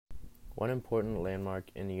One important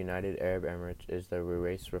landmark in the United Arab Emirates is the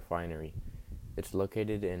Ruwais Refinery. It's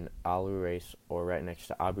located in Al Ruwais, or right next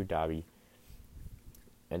to Abu Dhabi,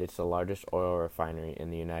 and it's the largest oil refinery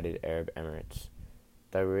in the United Arab Emirates.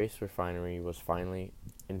 The Ruwais Refinery was finally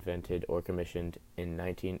invented or commissioned in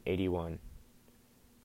 1981